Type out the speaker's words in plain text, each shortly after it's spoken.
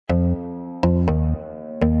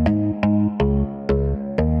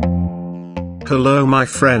Hello my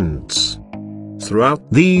friends. Throughout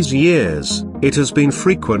these years, it has been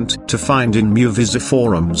frequent to find in Muvizu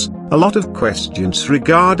forums a lot of questions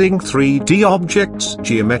regarding 3D objects'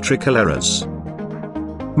 geometrical errors.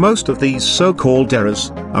 Most of these so-called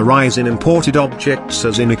errors arise in imported objects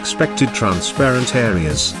as in expected transparent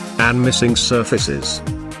areas and missing surfaces.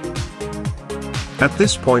 At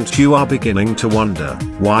this point you are beginning to wonder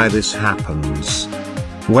why this happens.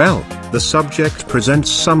 Well, the subject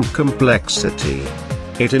presents some complexity.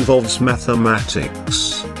 It involves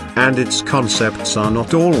mathematics, and its concepts are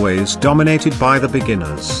not always dominated by the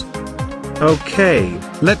beginners. Okay,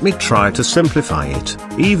 let me try to simplify it,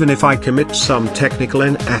 even if I commit some technical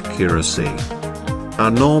inaccuracy.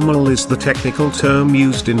 A normal is the technical term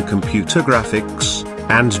used in computer graphics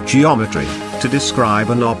and geometry to describe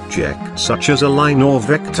an object such as a line or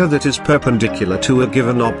vector that is perpendicular to a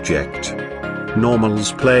given object.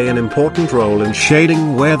 Normals play an important role in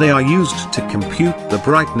shading where they are used to compute the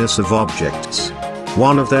brightness of objects.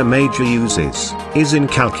 One of their major uses is in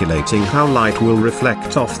calculating how light will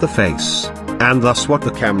reflect off the face, and thus what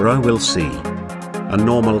the camera will see. A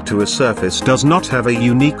normal to a surface does not have a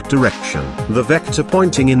unique direction. The vector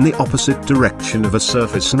pointing in the opposite direction of a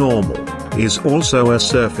surface normal is also a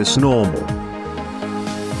surface normal.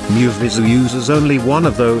 Muvizu uses only one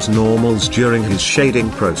of those normals during his shading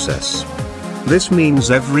process. This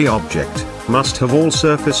means every object must have all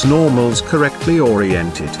surface normals correctly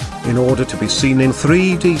oriented in order to be seen in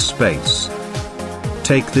 3D space.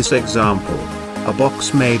 Take this example: a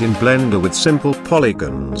box made in Blender with simple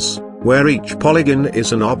polygons, where each polygon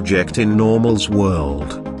is an object in normals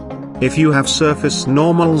world. If you have surface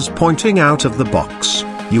normals pointing out of the box,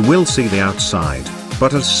 you will see the outside,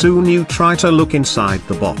 but as soon you try to look inside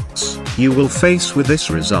the box, you will face with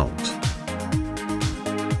this result.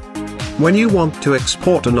 When you want to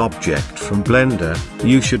export an object from Blender,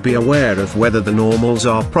 you should be aware of whether the normals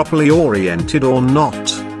are properly oriented or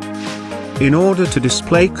not. In order to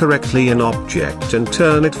display correctly an object and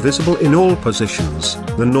turn it visible in all positions,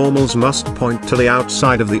 the normals must point to the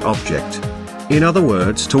outside of the object. In other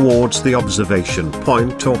words, towards the observation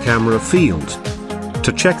point or camera field.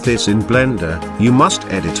 To check this in Blender, you must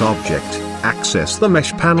edit object, access the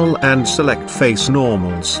mesh panel and select face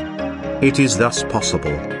normals. It is thus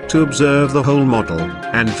possible to observe the whole model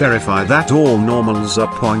and verify that all normals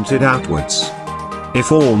are pointed outwards.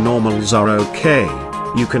 If all normals are okay,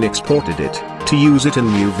 you can export it to use it in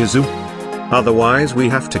Muvizu. Otherwise we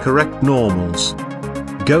have to correct normals.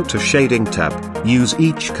 Go to Shading tab, use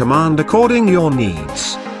each command according your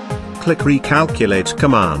needs. Click Recalculate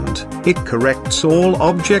command, it corrects all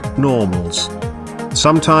object normals.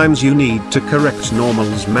 Sometimes you need to correct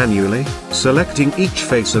normals manually, selecting each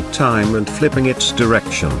face at a time and flipping its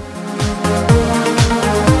direction.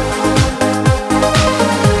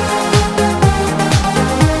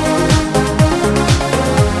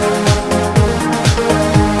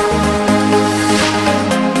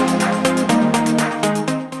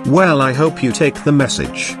 Well, I hope you take the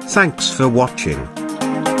message. Thanks for watching.